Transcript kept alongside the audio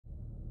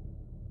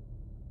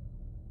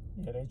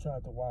Yeah, they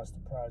tried to watch the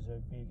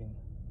Project Vegan.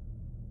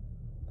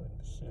 But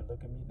shit,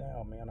 look at me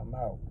now, man. I'm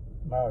out.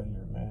 I'm out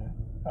here, man.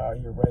 Out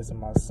here raising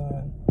my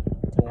son,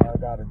 doing what I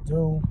gotta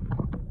do.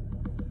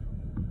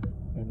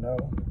 You know,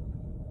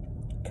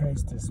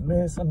 case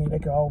dismissed. I mean, they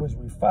can always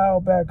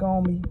refile back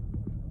on me.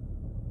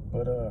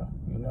 But,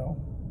 you know,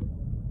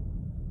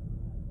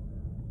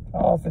 I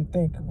often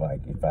think,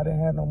 like, if I didn't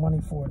have no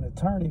money for an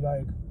attorney,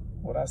 like,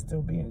 would I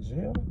still be in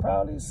jail?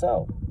 Probably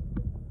so.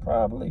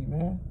 Probably,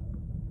 man.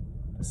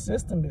 The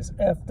system is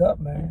effed up,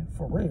 man,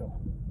 for real.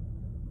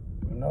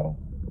 You know?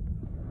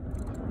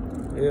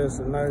 Yeah, it's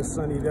a nice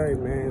sunny day,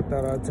 man.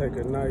 Thought I'd take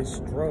a nice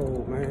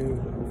stroll, man,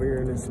 over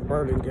here in this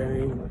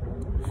Burlingame.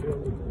 Feel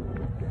me?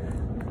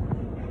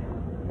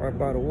 Right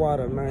by the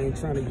water, man.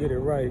 Trying to get it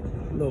right.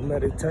 A little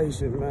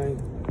meditation, man.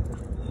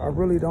 I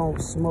really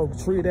don't smoke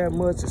tree that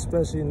much,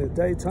 especially in the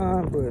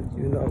daytime, but,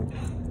 you know,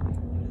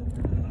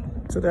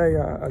 today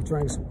I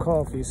drank some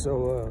coffee,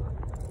 so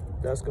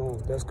that's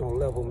gonna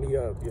level me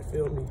up, you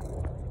feel me?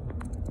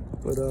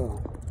 But,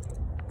 all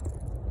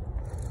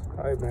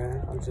right,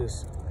 man, I'm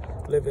just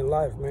living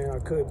life, man. I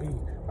could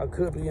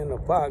be in a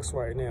box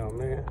right now,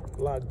 man,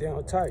 locked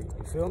down tight,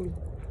 you feel me?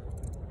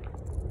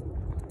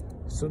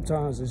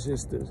 Sometimes it's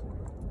just the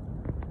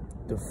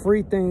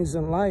free things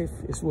in life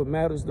is what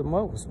matters the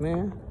most,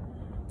 man.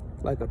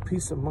 Like a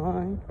peace of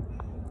mind,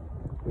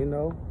 you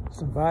know,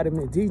 some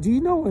vitamin D. Do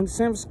you know in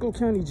San Francisco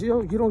County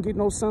Jail, you don't get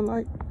no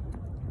sunlight?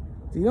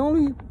 The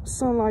only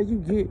sunlight you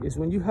get is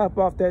when you hop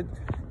off that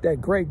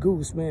Grey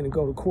Goose, man, and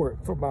go to court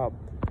for about,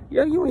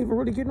 yeah, you don't even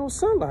really get no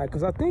sunlight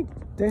because I think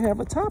they have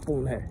a top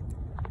on that.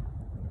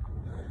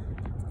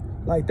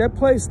 Like that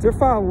place, they're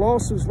filing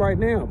lawsuits right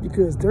now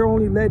because they're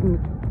only letting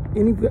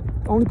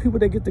only people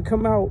that get to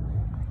come out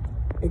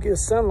and get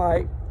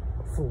sunlight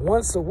for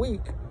once a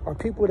week are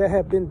people that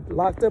have been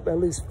locked up at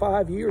least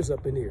 5 years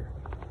up in here.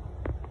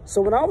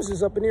 So when I was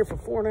just up in here for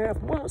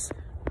 4.5 months,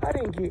 I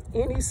didn't get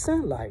any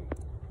sunlight.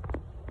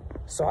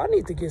 So I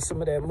need to get some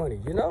of that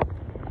money, you know?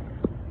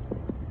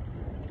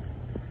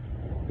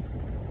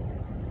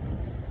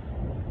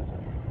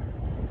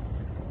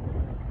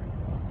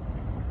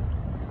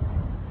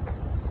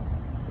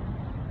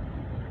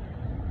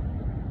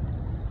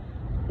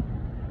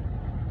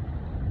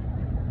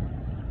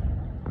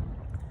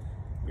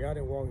 Yeah, I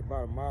done walked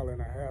about 1.5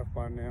 miles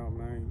by now,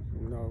 man.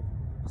 You know,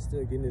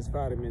 still getting this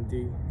vitamin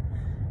D.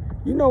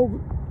 You know,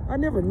 I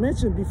never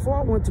mentioned before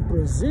I went to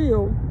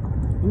Brazil,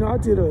 you know, I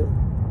did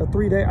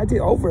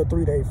over a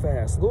 3-day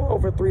fast, a little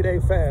over a 3-day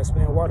fast,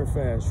 man, water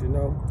fast, you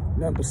know,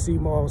 nothing but sea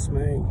moss,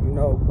 man, you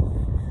know,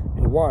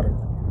 and water.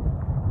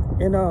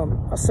 And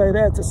I say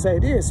that to say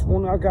this,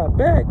 when I got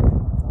back,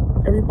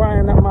 everybody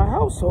in my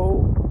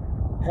household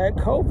had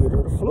COVID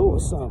or the flu or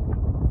something.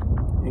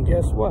 And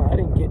guess what? I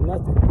didn't get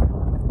nothing.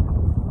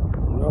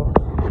 You know,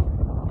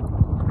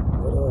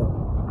 but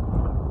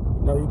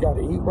you know, you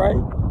gotta eat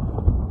right,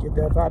 get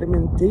that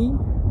vitamin D.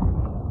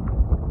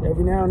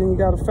 Every now and then you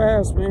gotta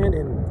fast, man,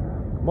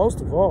 and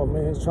most of all,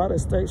 man, try to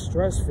stay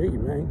stress-free,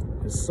 man,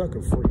 and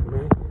sucker-free,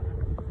 man.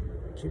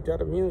 Keep that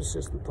immune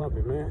system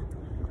pumping, man.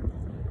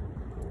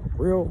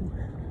 Real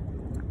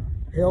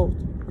health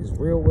is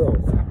real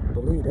wealth,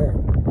 believe that.